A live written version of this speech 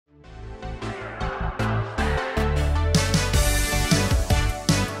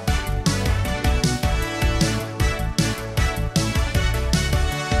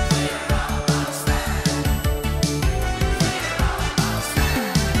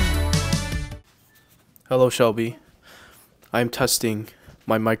Hello, Shelby. I'm testing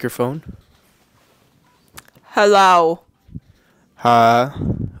my microphone. Hello. Hi.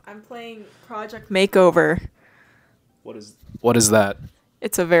 I'm playing Project Makeover. What is that?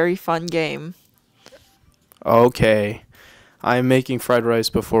 It's a very fun game. Okay. I'm making fried rice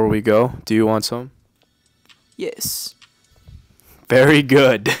before we go. Do you want some? Yes. Very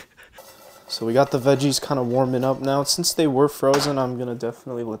good. So we got the veggies kind of warming up now. Since they were frozen, I'm gonna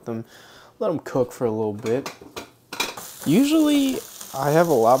definitely let them cook for a little bit. Usually, I have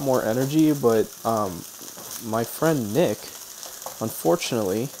a lot more energy, but my friend Nick,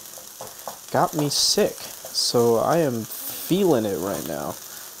 unfortunately, got me sick. So I am feeling it right now,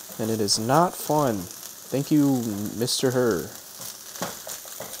 and it is not fun. Thank you, Mr. Her.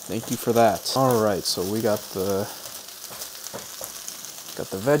 Thank you for that. All right, so we got the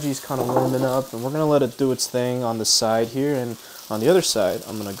veggies kind of warming up, and we're gonna let it do its thing on the side here, and on the other side,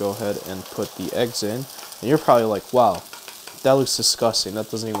 I'm gonna go ahead and put the eggs in. And you're probably like, wow, that looks disgusting. That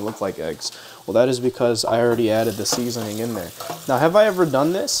doesn't even look like eggs. Well, that is because I already added the seasoning in there. Now, have I ever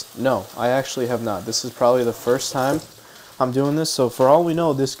done this? No, I actually have not. This is probably the first time I'm doing this, so for all we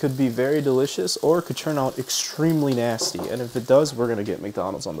know, this could be very delicious or it could turn out extremely nasty. And if it does, we're gonna get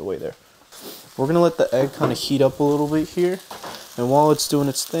McDonald's on the way there. We're gonna let the egg kind of heat up a little bit here. And while it's doing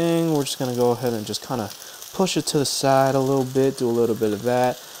its thing, we're just gonna go ahead and just kind of push it to the side a little bit, do a little bit of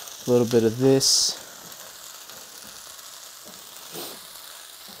that, a little bit of this.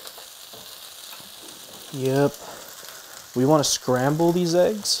 Yep. We want to scramble these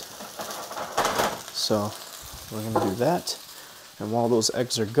eggs. So we're gonna do that. And while those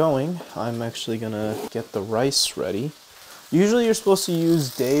eggs are going, I'm actually gonna get the rice ready. Usually you're supposed to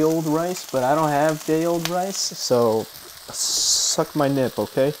use day-old rice, but I don't have day-old rice, so suck my nip,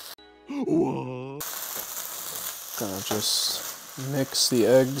 okay? Gonna just mix the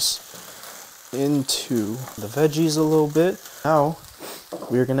eggs into the veggies a little bit. Now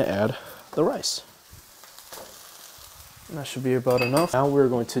we're gonna add the rice. That should be about enough. Now we're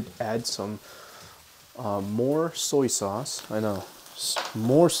going to add some more soy sauce. I know,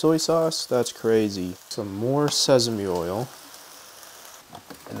 more soy sauce, that's crazy. Some more sesame oil.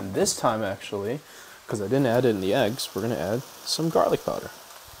 And then this time actually, because I didn't add it in the eggs, we're gonna add some garlic powder.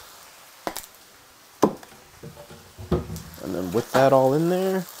 And then with that all in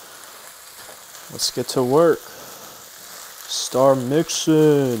there, let's get to work. Start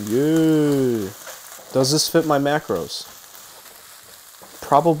mixing, yeah. Does this fit my macros?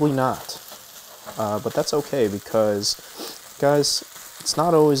 Probably not. But that's okay because, guys, it's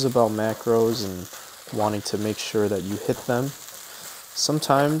not always about macros and wanting to make sure that you hit them.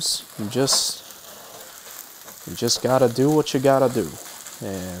 Sometimes you just gotta do what you gotta do,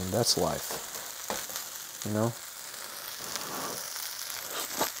 and that's life, you know?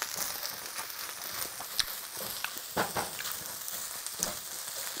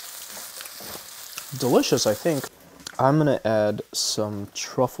 Delicious, I think. I'm gonna add some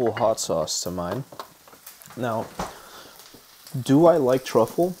truffle hot sauce to mine. Now, do I like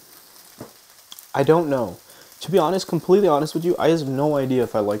truffle? I don't know. To be honest, completely honest with you, I have no idea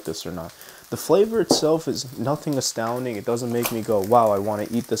if I like this or not. The flavor itself is nothing astounding. It doesn't make me go, wow, I want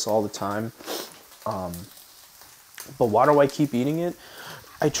to eat this all the time. But why do I keep eating it?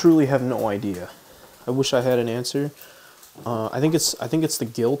 I truly have no idea. I wish I had an answer. I think it's the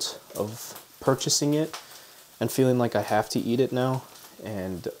guilt of purchasing it and feeling like I have to eat it now.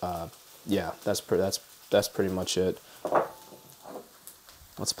 And yeah, that's pretty much it.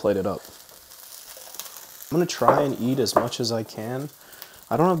 Let's plate it up. I'm gonna try and eat as much as I can.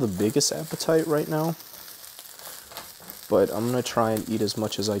 I don't have the biggest appetite right now, but I'm gonna try and eat as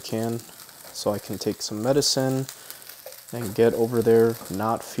much as I can so I can take some medicine and get over there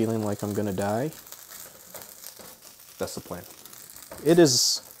not feeling like I'm gonna die. That's the plan. It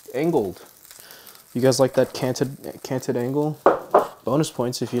is angled. You guys like that canted angle? Bonus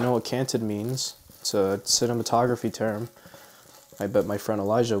points if you know what canted means. It's a cinematography term. I bet my friend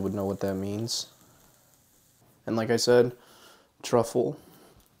Elijah would know what that means. And like I said, truffle.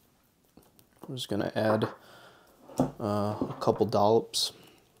 I'm just gonna add a couple dollops.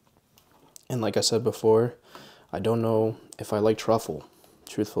 And like I said before, I don't know if I like truffle,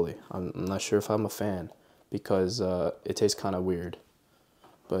 truthfully. I'm not sure if I'm a fan because it tastes kind of weird.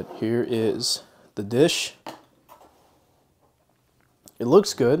 But here is the dish. It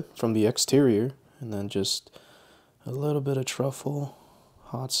looks good from the exterior, and then just a little bit of truffle,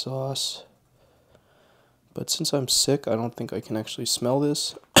 hot sauce. But since I'm sick, I don't think I can actually smell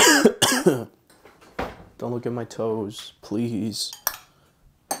this. Don't look at my toes, please.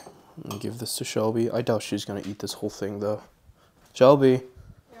 I'm gonna give this to Shelby. I doubt she's gonna eat this whole thing though. Shelby.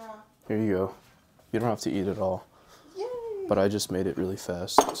 Yeah. Here you go. You don't have to eat it all. Yay. But I just made it really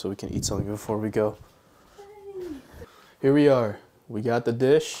fast so we can eat something before we go. Yay. Here we are. We got the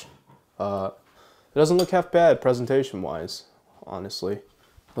dish. It doesn't look half bad presentation-wise, honestly.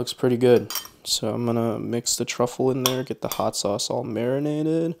 Looks pretty good. So I'm gonna mix the truffle in there, get the hot sauce all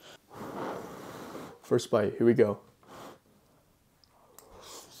marinated. First bite, here we go.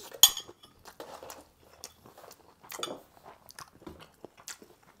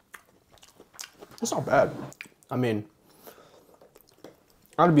 It's not bad. I mean,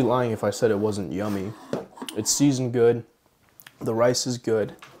 I'd be lying if I said it wasn't yummy. It's seasoned good. The rice is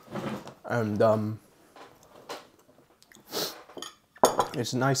good. And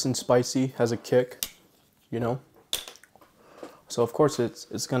it's nice and spicy, has a kick, you know? So of course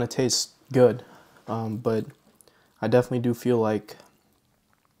it's gonna taste good. But I definitely do feel like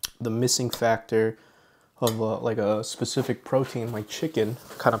the missing factor of like a specific protein like chicken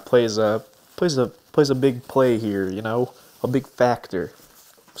kind of plays a big play here, you know, a big factor.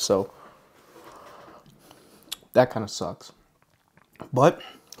 So that kind of sucks. But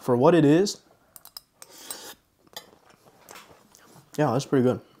for what it is, yeah, that's pretty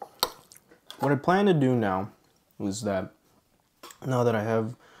good. What I plan to do now is that now that I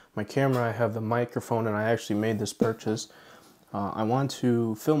have my camera, I have the microphone, and I actually made this purchase, I want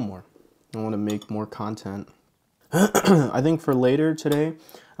to film more. I want to make more content. I think for later today,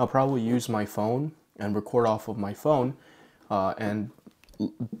 I'll probably use my phone and record off of my phone. And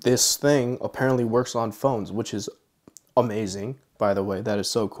this thing apparently works on phones, which is amazing, by the way. That is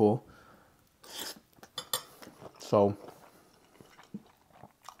so cool. So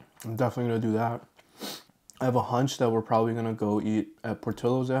I'm definitely going to do that. I have a hunch that we're probably going to go eat at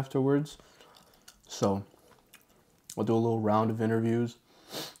Portillo's afterwards. So I'll do a little round of interviews.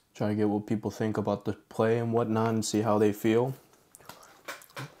 Try to get what people think about the play and whatnot and see how they feel.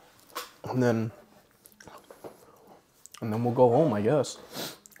 And then we'll go home, I guess.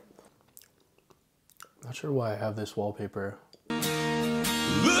 Not sure why I have this wallpaper. Look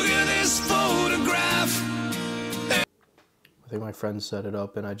at this photograph. I think my friend set it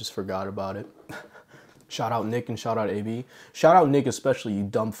up and I just forgot about it. Shout out Nick and shout out AB. Shout out Nick especially, you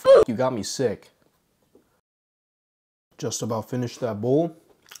dumb f***. You got me sick. Just about finished that bowl.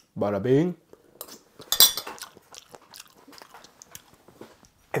 Bada bing.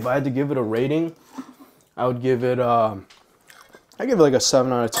 If I had to give it a rating, I would give it I'd give it like a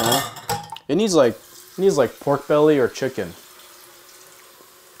 7 out of 10. It needs like pork belly or chicken.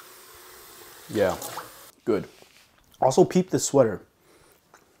 Yeah, good. Also peep this sweater.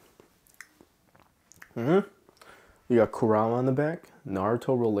 You got Kurama on the back,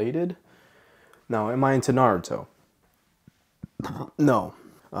 Naruto related. Now, am I into Naruto? No.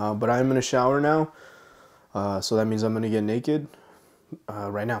 But I'm in a shower now, so that means I'm gonna get naked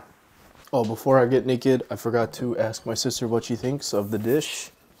right now. Oh, before I get naked, I forgot to ask my sister what she thinks of the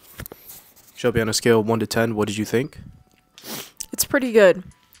dish. Shelby, on a scale of 1 to 10, what did you think? It's pretty good.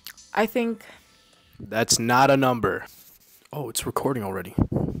 I think... That's not a number. Oh, it's recording already.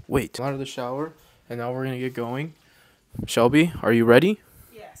 Wait. I'm out of the shower, and now we're gonna get going. Shelby, are you ready?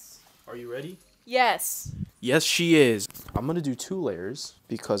 Yes. Are you ready? Yes. Yes, she is. I'm gonna do 2 layers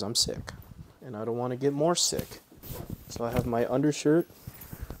because I'm sick, and I don't want to get more sick. So I have my undershirt.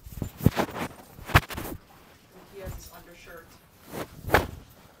 He has his undershirt.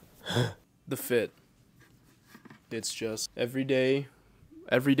 The fit. It's just everyday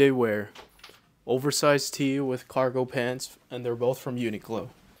wear. Oversized tee with cargo pants, and they're both from Uniqlo.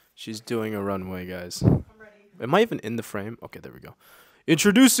 She's doing a runway, guys. I'm ready. Am I even in the frame? Okay, there we go.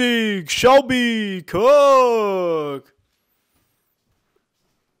 Introducing Shelby Cook.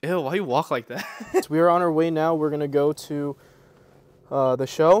 Ew, why you walk like that? So we are on our way now. We're gonna go to the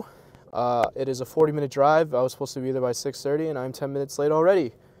show. It is a 40-minute drive. I was supposed to be there by 6:30, and I'm 10 minutes late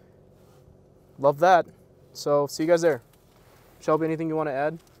already. Love that. So see you guys there. Shelby, anything you want to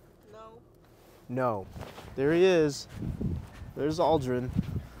add? No. There he is. There's Aldrin.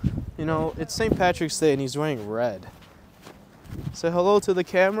 You know, it's St. Patrick's Day and he's wearing red. Say hello to the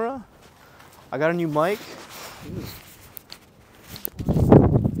camera. I got a new mic.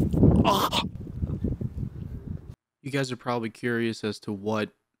 You guys are probably curious as to what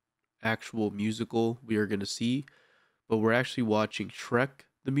actual musical we are going to see, but we're actually watching Shrek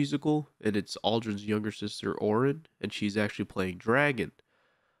the musical, and it's Aldrin's younger sister Auren, and she's actually playing Dragon.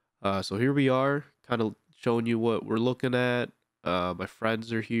 So here we are, kind of showing you what we're looking at. My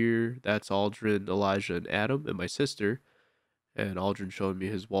friends are here. That's Aldrin, Elijah, and Adam, and my sister. And Aldrin showing me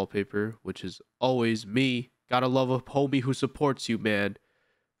his wallpaper, which is always me. Gotta love a homie who supports you, man.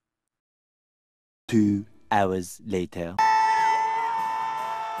 2 hours later.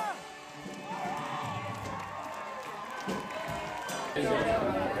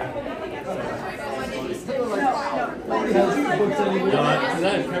 This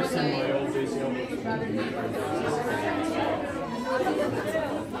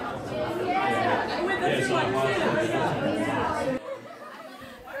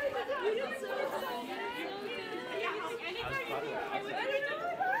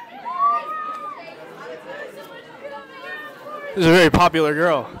is a very popular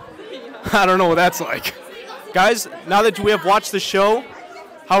girl. I don't know what that's like. Guys, now that we have watched the show,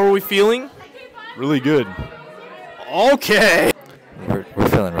 how are we feeling? Really good. Okay. We're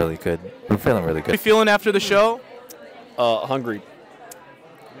feeling really good. We're feeling really How are you good. feeling after the show? Hungry.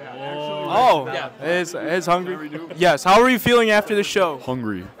 Oh, is hungry? Yes. How are you feeling after the show?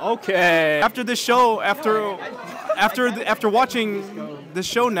 Hungry. Okay. After the show, after watching the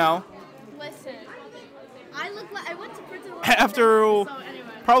show now, Listen, I went to Portillo. after So anyway.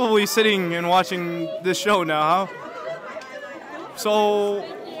 probably sitting and watching this show now, huh? So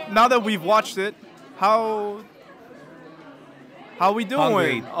now that we've watched it, how we doing?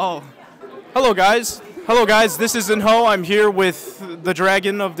 Hungry. Oh, hello guys. Hello guys. This is Inho. I'm here with the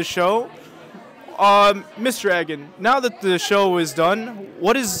dragon of the show, Miss Dragon. Now that the show is done,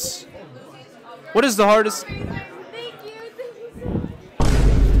 what is the hardest? Thank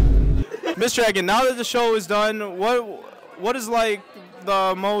you. Miss Dragon, now that the show is done, what is like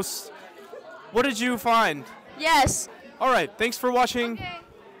the most? What did you find? Yes. All right, thanks for watching. Okay.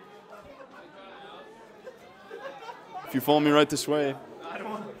 If you follow me right this way. I don't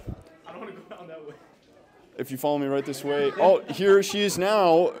want to go down that way. If you follow me right this way. Oh, here she is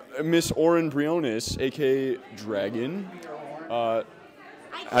now, Miss Auren Briones, aka Dragon. How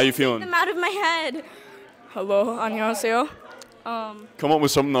you feeling? Them out of my head. Hello, 안녕하세요. Come up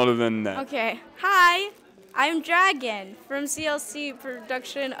with something other than that. Okay. Hi, I'm Dragon from CLC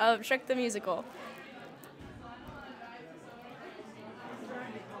production of Shrek the Musical.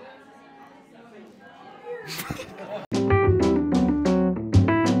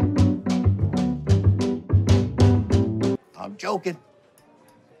 I'm joking.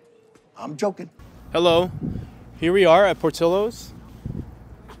 I'm joking. Hello, here we are at Portillo's.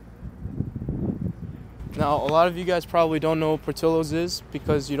 Now, a lot of you guys probably don't know what Portillo's is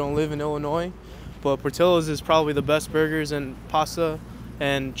because you don't live in Illinois, but Portillo's is probably the best burgers and pasta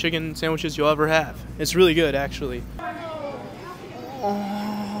and chicken sandwiches you'll ever have. It's really good, actually.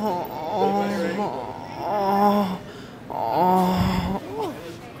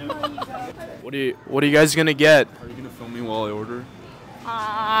 What are you guys gonna get? Are you gonna film me while I order?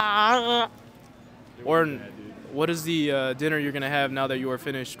 Or what is the dinner you're gonna have now that you are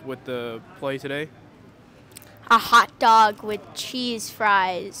finished with the play today? A hot dog with cheese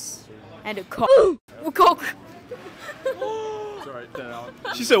fries and a Coke. Coke. Sorry, that out.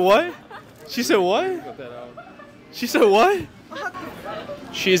 She said what? She said what? Cut that out. She said what?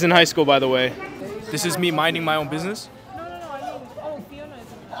 She's in high school, by the way. This is me minding my own business.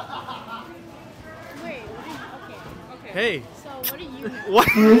 Hey. So what are you? What?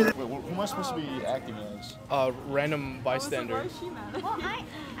 Wait, who am I supposed to be acting as? Random bystander. Well, I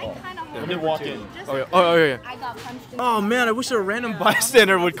kind of Let me walk in. Oh yeah. Oh yeah. I got punched in Oh man, I wish a random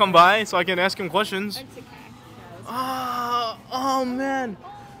bystander would come by so I can ask him questions. It's okay. Oh man.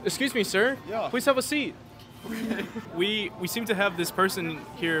 Excuse me, sir. Yeah. Please have a seat. We seem to have this person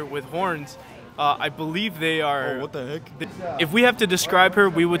here with horns. I believe they are. Oh, what the heck? If we have to describe her,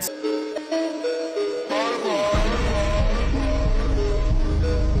 we would.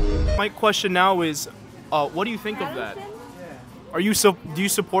 My question now is, what do you think of that? Are you do you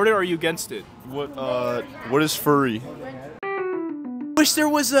support it or are you against it? What is furry? Wish there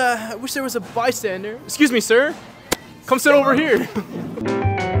was a bystander. Excuse me, sir. Come sit over here.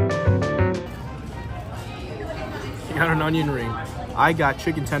 You got an onion ring. I got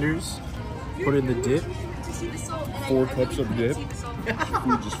chicken tenders. Put in the dip. 4 cups of dip.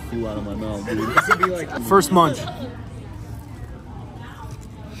 Food just flew out of my mouth, dude. First munch.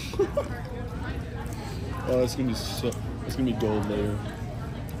 Oh, it's gonna be gold later.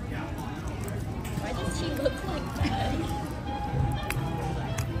 Why does she look like that?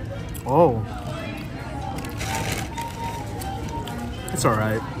 Oh. It's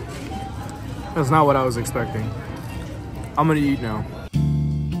alright. That's not what I was expecting. I'm gonna eat now.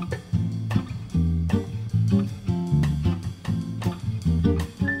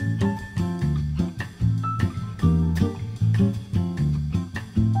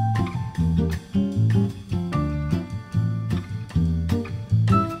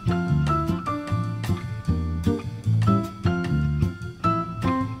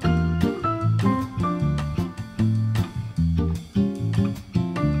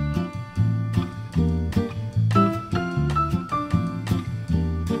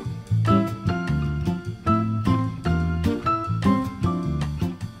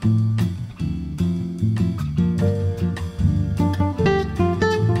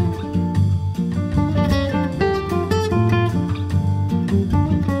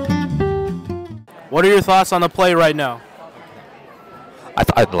 What are your thoughts on the play right now? I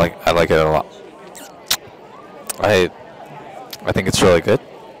like it a lot. I think it's really good.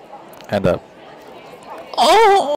 And